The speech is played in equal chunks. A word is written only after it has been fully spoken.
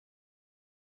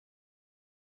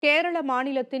கேரள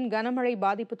மாநிலத்தின் கனமழை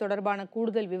பாதிப்பு தொடர்பான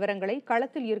கூடுதல் விவரங்களை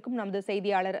களத்தில் இருக்கும் நமது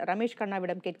செய்தியாளர் ரமேஷ்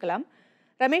கண்ணாவிடம் கேட்கலாம்.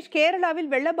 ரமேஷ், கேரளாவில்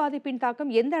வெள்ள பாதிப்பின்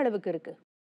தாக்கம் எந்த அளவுக்கு இருக்கு?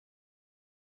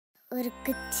 ஒரு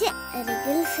குச்சி ஒரு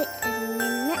கில்ஃபி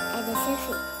நின்று அது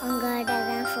செல்ஃபி உங்களோட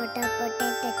தான் ஃபோட்டோ போட்டு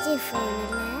டச்சு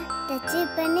ஃபோனில் டச்சு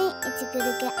பண்ணி இச்சு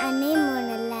கொடுக்க அன்னே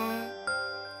மோனில்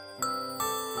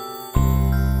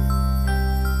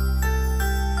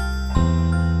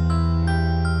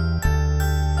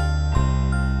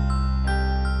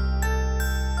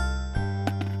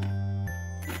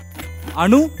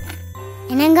அனு,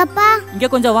 என்னங்கப்பா? இங்க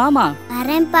கொஞ்சம் வாமா.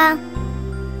 வரேன்ப்பா.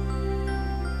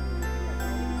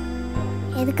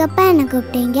 எதுக்கப்பா என்ன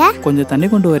கூப்பிட்டீங்க? கொஞ்சம் தண்ணி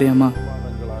கொண்டு வரியாமா?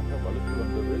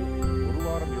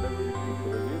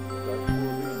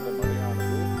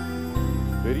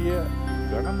 பெரிய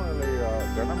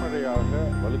கனமழையாக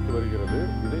வலுத்து வருகிறது.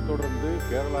 இதைத் தொடர்ந்து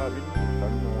கேரளாவின்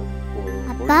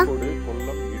கோழிக்கோடு,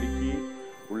 கொல்லம், இடுக்கி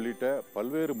உள்ளிட்ட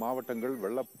பல்வேறு மாவட்டங்கள்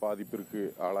வெள்ள பாதிப்பிற்கு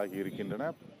ஆளாகி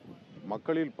இருக்கின்றன.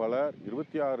 மக்களில் பலர்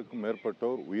 26க்கும்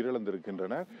மேற்பட்டோர்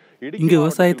உயிரிழந்திருக்கின்றனர். இங்க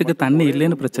விவசாயத்துக்கு தண்ணி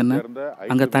இல்லைன்னு பிரச்சனை,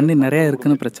 அங்க தண்ணி நிறைய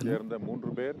இருக்குன்னு பிரச்சனை. சேர்ந்த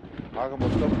 3 பேர் ஆக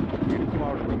மொத்தம் இடுக்கி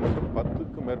மாவட்டத்தில் மட்டும்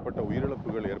 10க்கும் மேற்பட்ட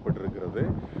உயிரிழப்புகள் ஏற்பட்டிருக்கிறது.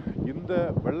 இந்த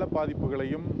வெள்ள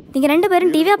பாதிப்புகளையும் நீங்க 2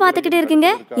 பேரும் டிவியா பாத்துக்கிட்டு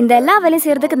இருக்கீங்க. இந்த எல்லா வேலையும்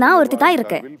செய்யறதுக்கு நான் ஒருத்தி தான்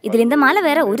இருக்கு. இதுல இந்த மலை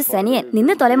வேற ஒரு சனியன்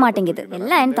நின்னு தொலை மாட்டேங்குது.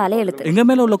 எல்லாம் என் தலையெழுத்து. எங்க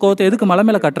மேல உள்ள கோவத்தை எதுக்கு மலை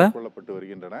மேல கட்டுற? கொல்லப்பட்டு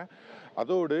வருகின்றன.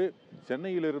 அதோடு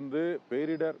சென்னையிலிருந்து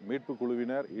பேரிடர் மீட்பு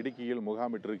குழுவினர் இடுக்கியில்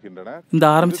முகாமிட்டிருக்கின்றனர். இந்த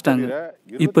ஆரம்பிச்சிட்டாங்க.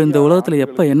 இப்ப இந்த உலகத்துல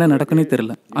எப்ப என்ன நடக்குன்னே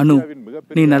தெரியல. அனு,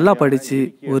 நீ நல்லா படிச்சு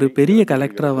ஒரு பெரிய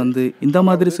கலெக்டரா வந்து இந்த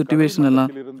மாதிரி சிச்சுவேஷன்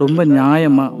எல்லாம் ரொம்ப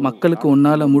நியாயமா மக்களுக்கு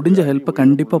உன்னால முடிஞ்ச ஹெல்ப்பை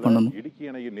கண்டிப்பா பண்ணணும்.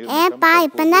 ஏப்பா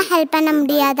இப்பதான் ஹெல்ப் பண்ண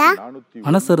முடியாதா?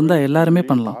 மனசு இருந்தா எல்லாருமே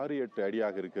பண்ணலாம். 6-8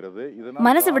 அடியாக இருக்கிறது.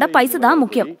 மனசை விட பைசா தான்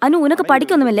முக்கியம். அனு, உனக்கு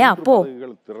படிக்க ஒண்ணும் இல்லையா? அப்போ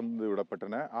திறந்து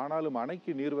விடப்பட்டன. ஆனாலும்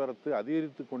அணைக்கு நீர்வரத்து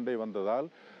அதிகரித்து கொண்டே வந்ததால்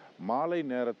மாலை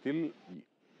நேரத்தில்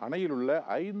அணையில் உள்ள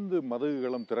 5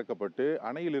 மதகுகளும் திறக்கப்பட்டு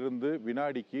அணையிலிருந்து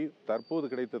வினாடிக்கு தற்போது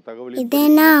கிடைத்த தகவலில்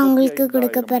உங்களுக்கு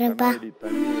கொடுக்க போறேன்ப்பா.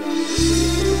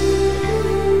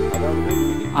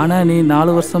 ஆனா நீ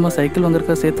 4 வருஷமா சைக்கிள்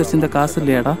வாங்குறதுக்கு சேர்த்து வச்சிருந்த காசு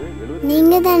இல்லையாடா?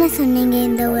 நீங்க தானே சொன்னீங்க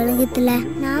இந்த உலகத்துல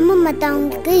நாம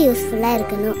மத்தவங்களுக்கு யூஸ்ஃபுல்லா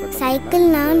இருக்கணும். சைக்கிள்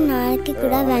நான் நாளைக்கு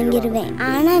கூட வாங்கிடுவேன்.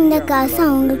 ஆனா இந்த காசு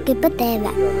அவங்களுக்கு இப்ப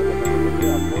தேவை.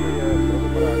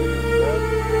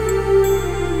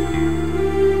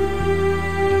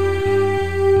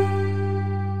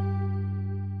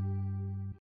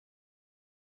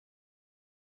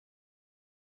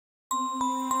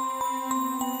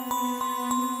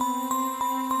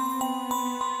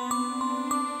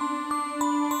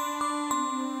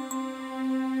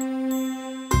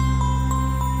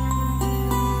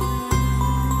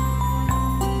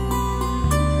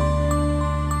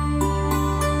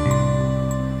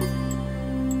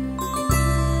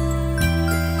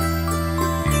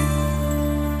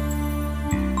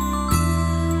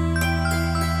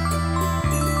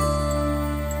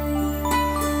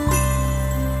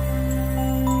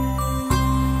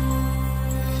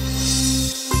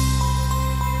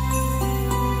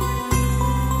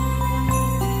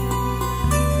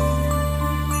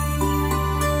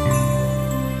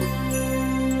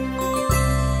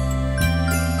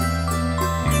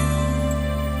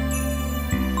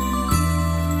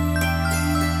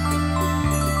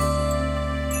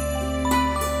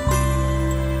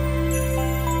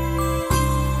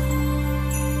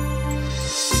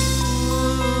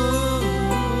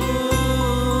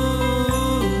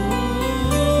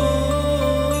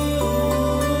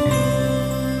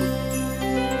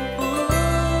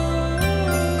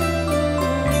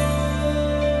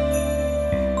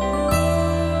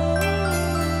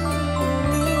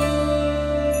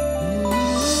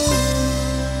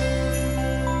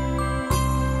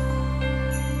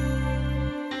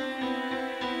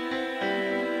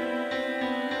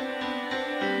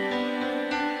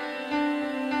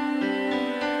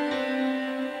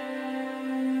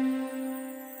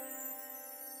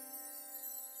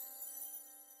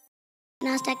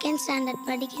 நான் 2nd ஸ்டாண்டர்ட்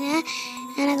படிக்கிறேன்.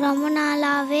 எனக்கு ரொம்ப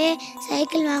நாளாகவே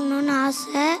சைக்கிள் வாங்கணுன்னு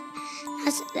ஆசை.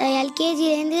 நான்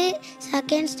எல்கேஜிலேருந்து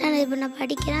 2nd ஸ்டாண்டர்ட் இப்போ நான்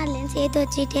படிக்கிறேன். அதுலேருந்து சேர்த்து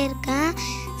வச்சுட்டே இருக்கேன்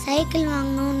சைக்கிள்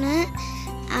வாங்கணுன்னு.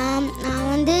 நான்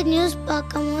வந்து நியூஸ்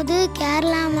பார்க்கும்போது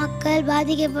கேரளா மக்கள்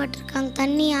பாதிக்கப்பட்டிருக்காங்க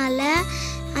தண்ணியால்.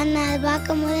 அதை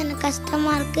பார்க்கும்போது எனக்கு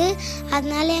கஷ்டமாக இருக்குது.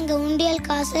 அதனால எங்கள் உண்டியல்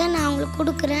காசை நான் அவங்களுக்கு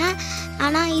கொடுக்குறேன்.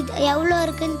 ஆனால் இது எவ்வளோ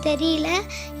இருக்குன்னு தெரியல.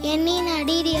 என்னையும் நான்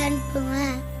டிடி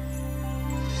அனுப்புவேன்.